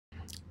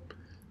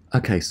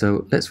Okay,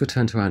 so let's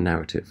return to our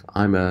narrative.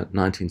 I'm a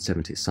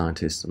 1970s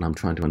scientist and I'm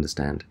trying to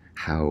understand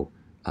how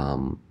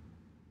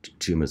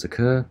tumours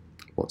occur,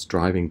 what's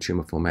driving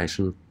tumour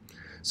formation.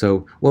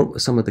 So what were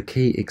some of the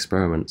key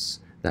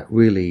experiments that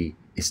really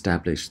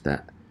established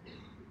that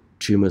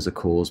tumours are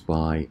caused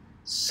by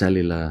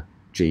cellular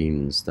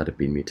genes that have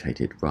been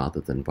mutated rather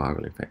than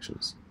viral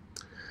infections?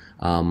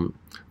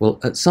 Well,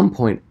 at some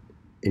point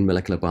in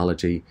molecular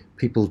biology,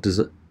 people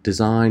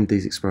designed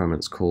these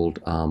experiments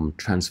called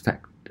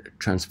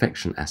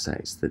transfection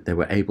assays, that they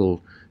were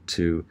able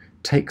to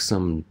take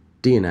some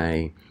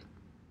DNA,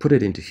 put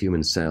it into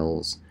human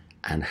cells,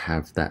 and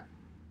have that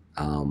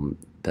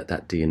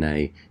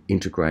DNA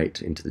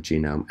integrate into the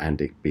genome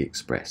and it be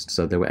expressed.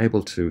 So they were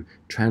able to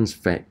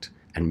transfect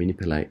and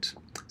manipulate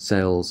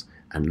cells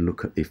and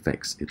look at the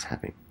effects it's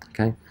having.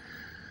 Okay,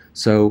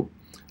 so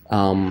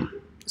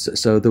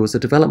there was a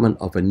development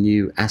of a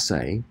new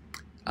assay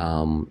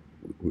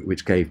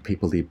which gave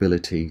people the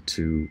ability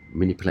to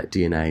manipulate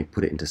DNA,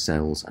 put it into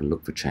cells, and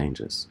look for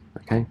changes.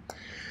 Okay.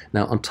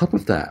 Now, on top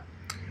of that,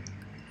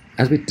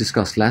 as we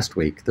discussed last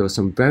week, there were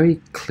some very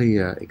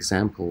clear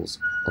examples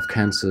of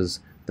cancers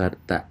that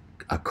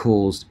are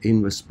caused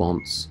in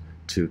response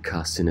to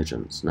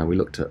carcinogens. Now, we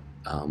looked at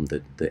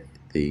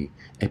the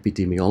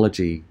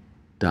epidemiology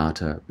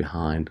data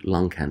behind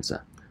lung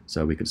cancer.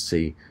 So we could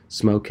see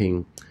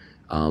smoking.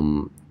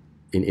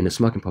 In a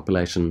smoking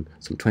population,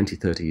 some 20,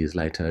 30 years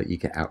later, you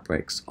get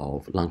outbreaks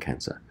of lung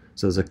cancer.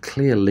 So there's a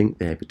clear link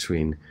there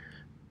between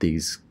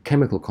these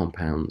chemical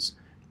compounds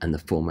and the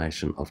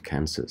formation of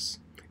cancers,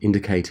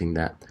 indicating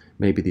that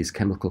maybe these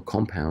chemical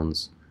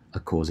compounds are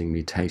causing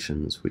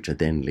mutations which are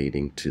then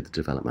leading to the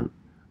development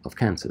of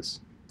cancers.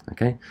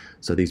 Okay?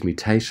 So these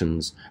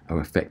mutations are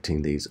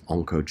affecting these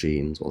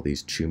oncogenes or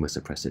these tumor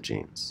suppressor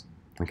genes.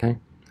 Okay?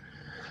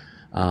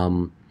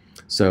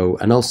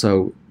 And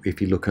also, if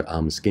you look at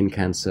skin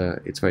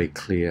cancer, it's very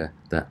clear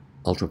that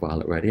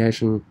ultraviolet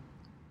radiation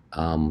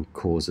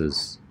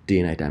causes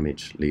DNA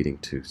damage leading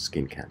to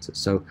skin cancer.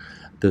 So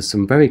there's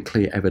some very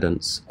clear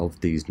evidence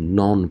of these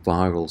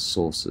non-viral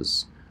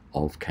sources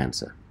of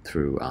cancer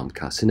through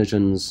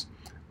carcinogens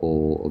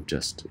or of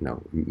just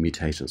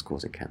mutations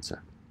causing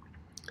cancer.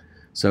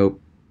 So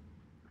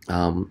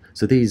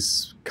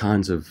these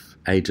kinds of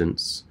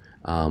agents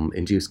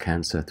induce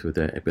cancer through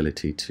their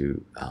ability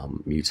to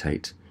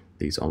mutate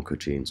these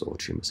oncogenes or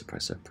tumor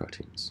suppressor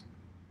proteins.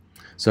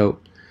 So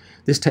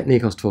this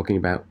technique I was talking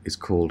about is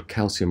called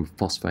calcium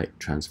phosphate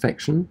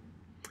transfection,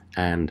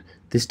 and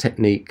this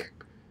technique,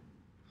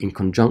 in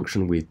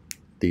conjunction with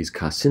these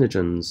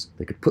carcinogens,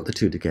 they could put the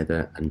two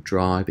together and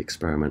drive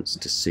experiments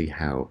to see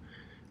how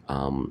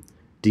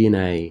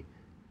DNA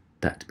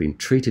that had been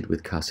treated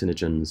with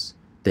carcinogens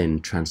then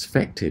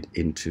transfected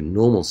into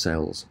normal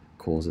cells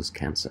causes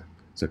cancer.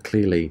 So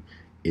clearly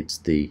it's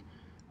the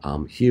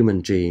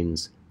human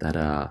genes that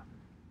are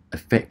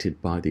affected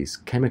by these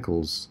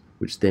chemicals,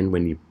 which then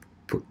when you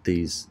put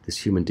this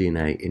human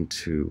DNA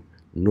into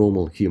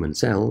normal human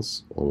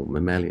cells or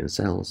mammalian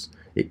cells,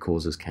 it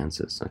causes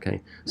cancers. Okay,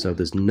 so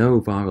there's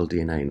no viral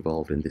DNA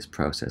involved in this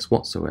process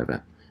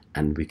whatsoever,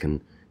 and we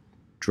can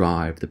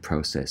drive the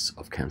process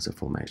of cancer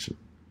formation.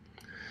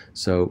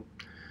 So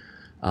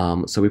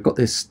we've got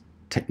this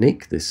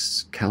technique,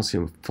 this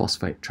calcium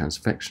phosphate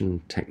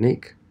transfection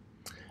technique,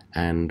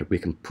 and we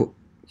can put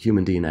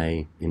human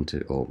DNA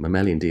or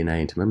mammalian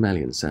DNA into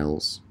mammalian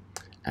cells,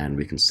 and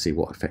we can see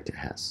what effect it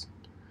has.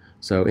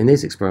 So in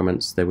these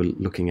experiments, they were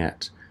looking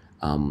at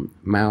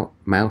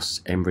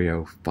mouse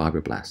embryo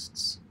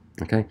fibroblasts.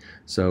 Okay,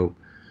 so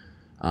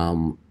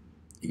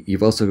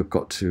you've also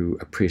got to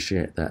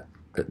appreciate that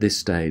at this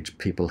stage,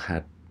 people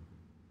had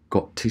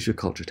got tissue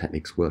culture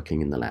techniques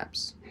working in the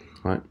labs,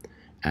 right?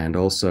 And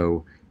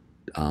also,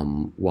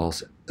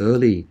 whilst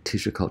early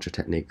tissue culture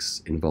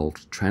techniques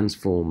involved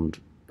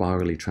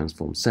virally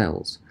transformed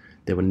cells,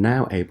 they were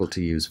now able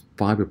to use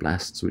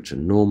fibroblasts, which are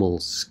normal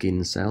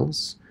skin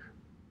cells,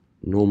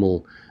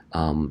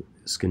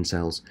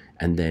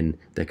 and then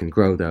they can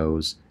grow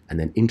those and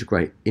then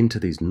integrate into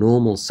these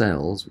normal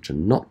cells, which are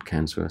not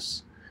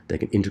cancerous. They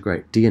can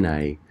integrate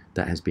DNA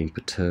that has been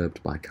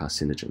perturbed by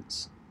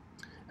carcinogens.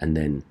 And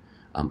then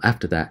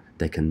after that,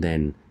 they can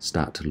then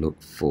start to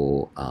look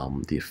for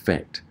the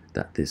effect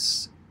that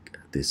this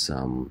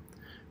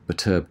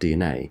perturbed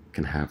DNA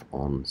can have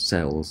on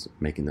cells,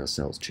 making those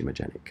cells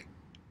tumorigenic.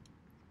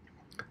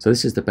 So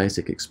this is the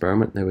basic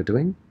experiment they were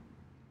doing.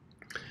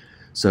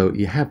 So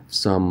you have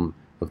some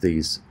of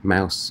these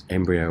mouse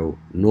embryo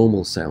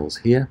normal cells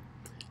here,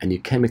 and you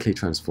chemically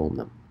transform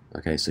them.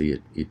 Okay, so you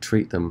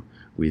treat them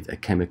with a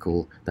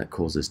chemical that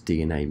causes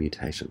DNA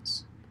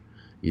mutations.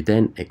 You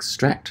then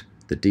extract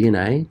the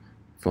DNA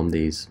from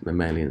these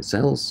mammalian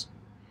cells,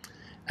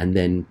 and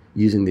then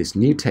using this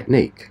new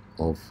technique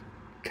of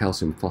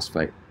calcium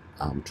phosphate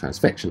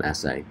transfection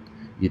assay,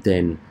 you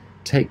then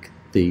take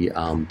the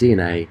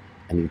DNA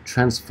and you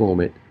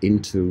transform it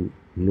into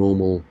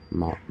normal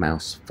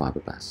mouse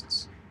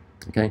fibroblasts.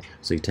 Okay,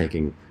 so you're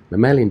taking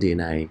mammalian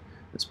DNA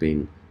that's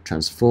been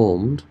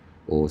transformed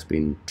or has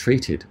been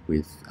treated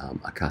with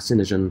a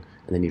carcinogen,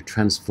 and then you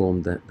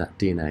transform that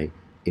DNA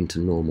into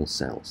normal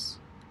cells.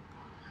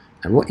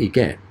 And what you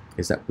get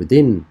is that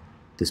within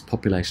this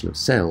population of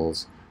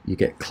cells, you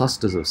get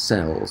clusters of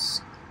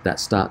cells that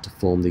start to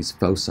form these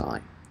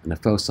foci. And a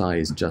foci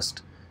is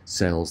just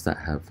cells that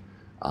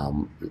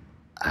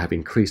have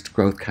increased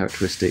growth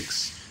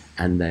characteristics,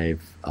 and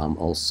they've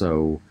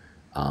also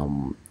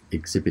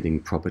exhibiting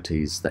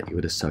properties that you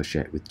would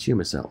associate with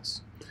tumor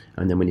cells.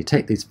 And then when you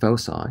take these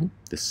foci,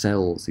 the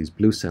cells, these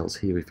blue cells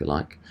here if you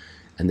like,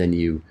 and then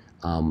you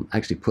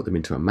actually put them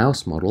into a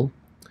mouse model,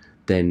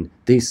 then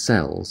these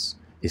cells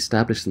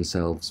establish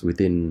themselves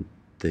within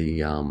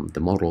the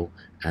model,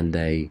 and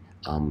they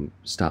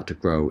start to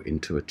grow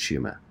into a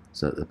tumor.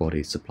 So that the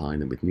body is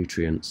supplying them with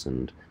nutrients,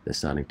 and they're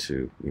starting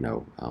to,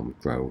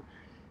 grow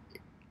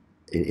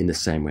in the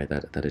same way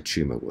that a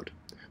tumor would.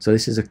 So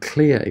this is a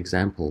clear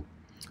example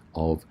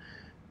of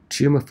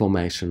tumor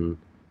formation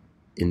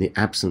in the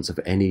absence of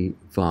any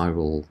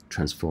viral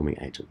transforming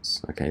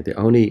agents. Okay, the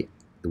only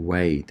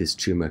way this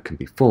tumor can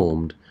be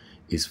formed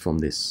is from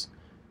this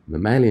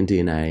mammalian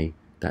DNA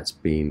that's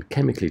been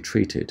chemically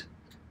treated,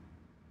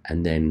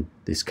 and then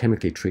this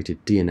chemically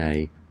treated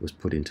DNA was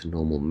put into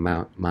normal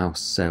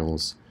mouse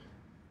cells,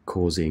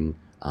 causing,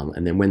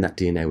 and then when that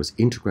DNA was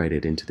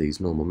integrated into these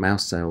normal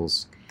mouse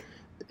cells,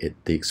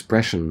 the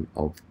expression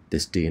of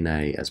this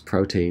DNA as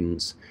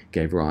proteins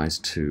gave rise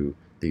to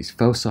these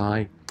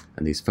foci,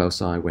 and these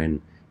foci,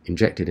 when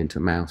injected into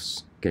a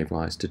mouse, gave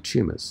rise to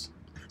tumors.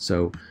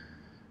 So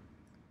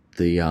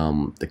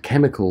the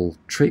chemical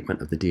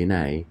treatment of the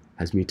DNA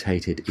has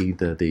mutated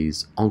either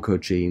these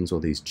oncogenes or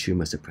these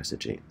tumor suppressor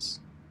genes.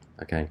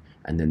 Okay,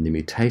 and then the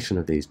mutation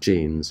of these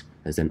genes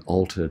has then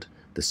altered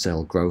the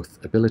cell growth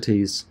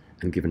abilities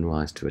and given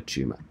rise to a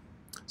tumor.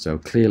 So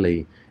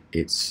clearly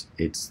it's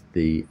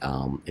the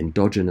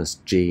endogenous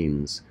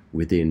genes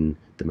within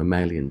the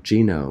mammalian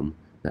genome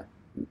that,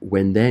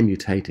 when they're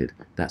mutated,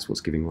 that's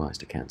what's giving rise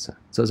to cancer.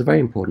 So it's a very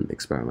important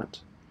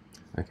experiment.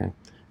 Okay,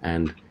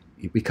 and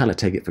we kind of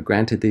take it for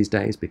granted these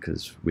days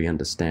because we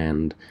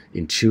understand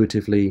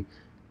intuitively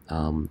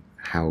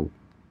how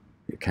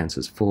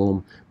cancers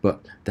form,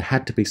 but there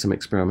had to be some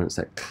experiments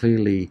that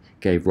clearly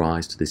gave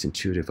rise to this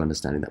intuitive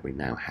understanding that we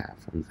now have,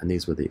 and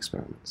these were the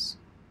experiments.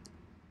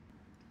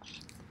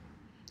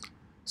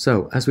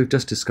 So, as we've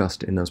just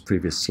discussed in those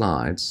previous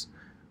slides,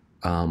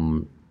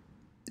 the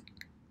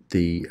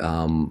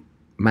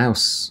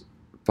mouse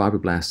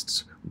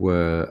fibroblasts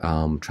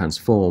were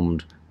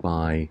transformed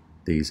by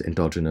these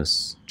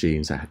endogenous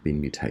genes that had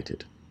been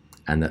mutated,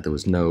 and that there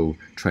was no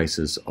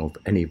traces of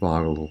any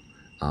viral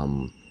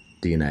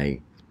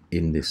DNA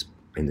in this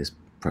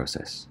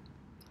process.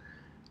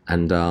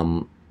 And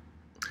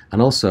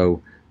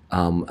also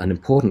an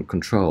important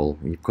control,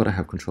 and you've got to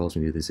have controls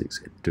when you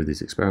do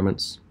these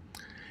experiments,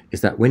 is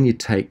that when you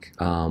take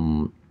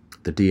the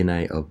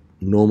DNA of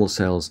normal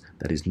cells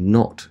that is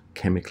not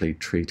chemically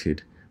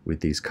treated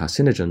with these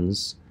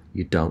carcinogens,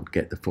 you don't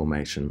get the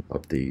formation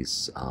of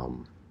these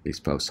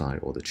foci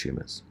or the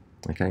tumors.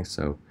 Okay,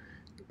 so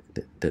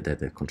they're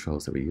the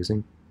controls that we're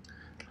using.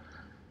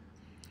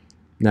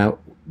 Now,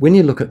 when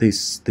you look at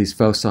these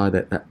foci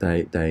that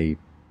they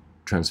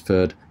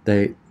transferred,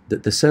 the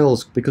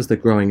cells, because they're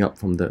growing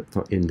up in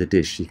the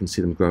dish, you can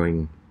see them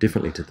growing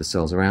differently to the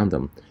cells around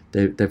them.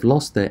 They've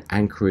lost their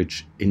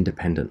anchorage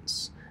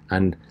independence,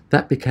 and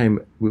that became,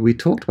 we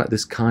talked about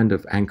this kind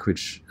of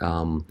anchorage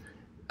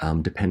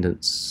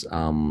dependence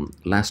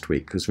last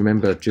week, because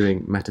remember,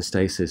 during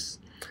metastasis,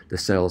 the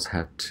cells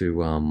have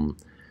to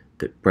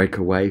break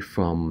away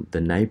from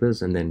the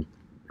neighbors and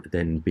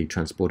then be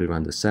transported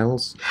around the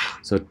cells.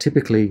 So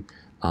typically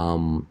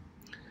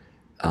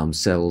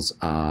cells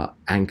are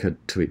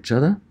anchored to each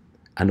other,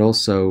 and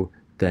also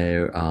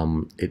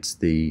it's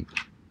the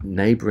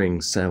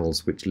neighboring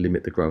cells which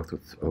limit the growth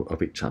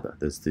of each other.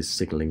 There's this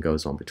signaling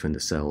goes on between the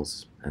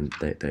cells, and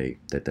they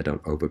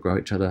don't overgrow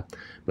each other.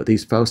 But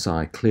these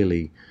foci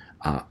clearly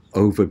are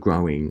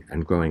overgrowing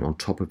and growing on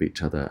top of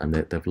each other, and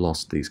they've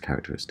lost these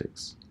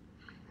characteristics.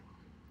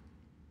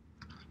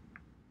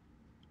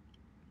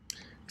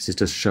 This is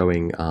just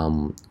showing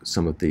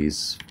some of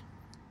these.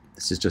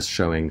 This is just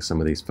showing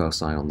some of these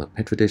foci on the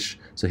petri dish.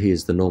 So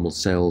here's the normal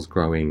cells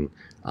growing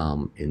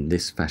in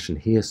this fashion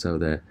here. So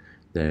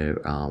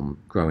they're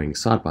growing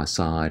side by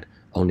side,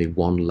 only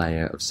one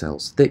layer of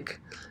cells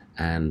thick,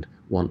 and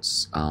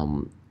once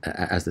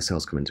as the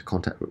cells come into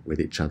contact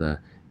with each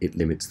other, it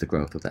limits the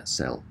growth of that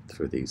cell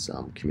through these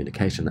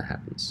communication that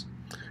happens.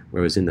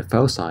 Whereas in the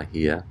foci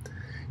here,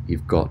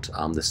 you've got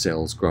the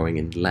cells growing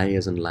in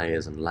layers and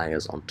layers and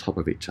layers on top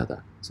of each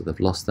other. So they've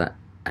lost that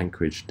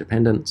anchorage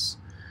dependence.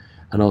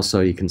 And also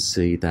you can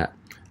see that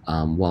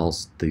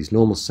whilst these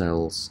normal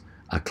cells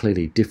are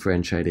clearly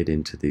differentiated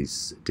into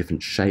these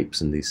different shapes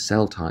and these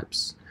cell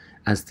types,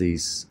 as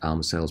these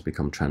cells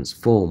become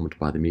transformed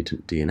by the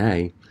mutant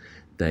DNA,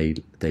 they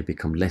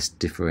become less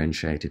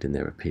differentiated in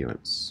their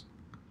appearance.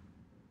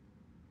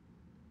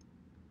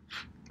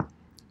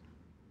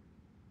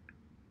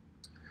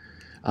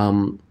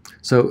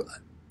 So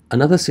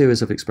another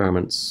series of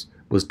experiments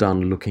was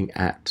done looking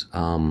at,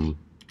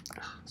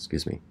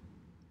 excuse me,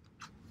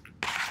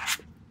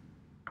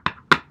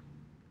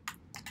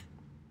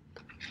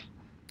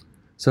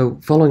 so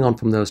following on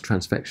from those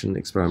transfection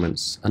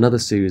experiments, another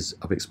series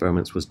of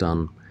experiments was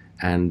done,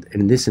 and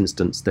in this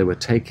instance they were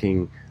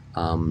taking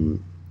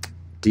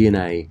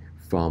DNA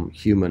from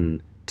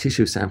human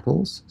tissue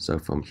samples, so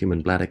from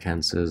human bladder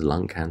cancers,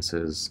 lung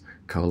cancers,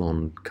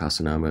 colon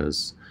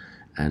carcinomas,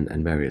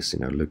 and various,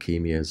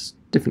 leukemias,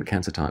 different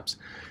cancer types,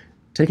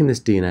 taking this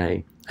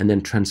DNA and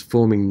then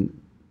transforming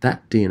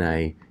that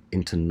DNA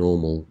into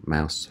normal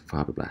mouse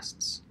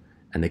fibroblasts.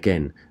 And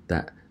again,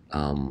 that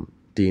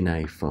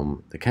DNA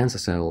from the cancer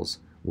cells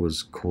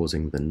was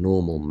causing the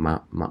normal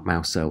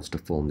mouse cells to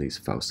form these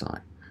foci.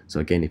 So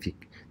again,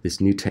 this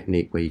new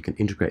technique where you can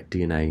integrate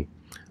DNA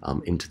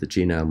into the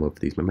genome of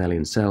these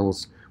mammalian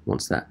cells,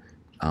 once that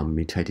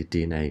mutated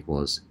DNA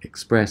was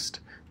expressed,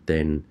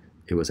 then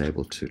it was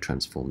able to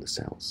transform the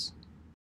cells.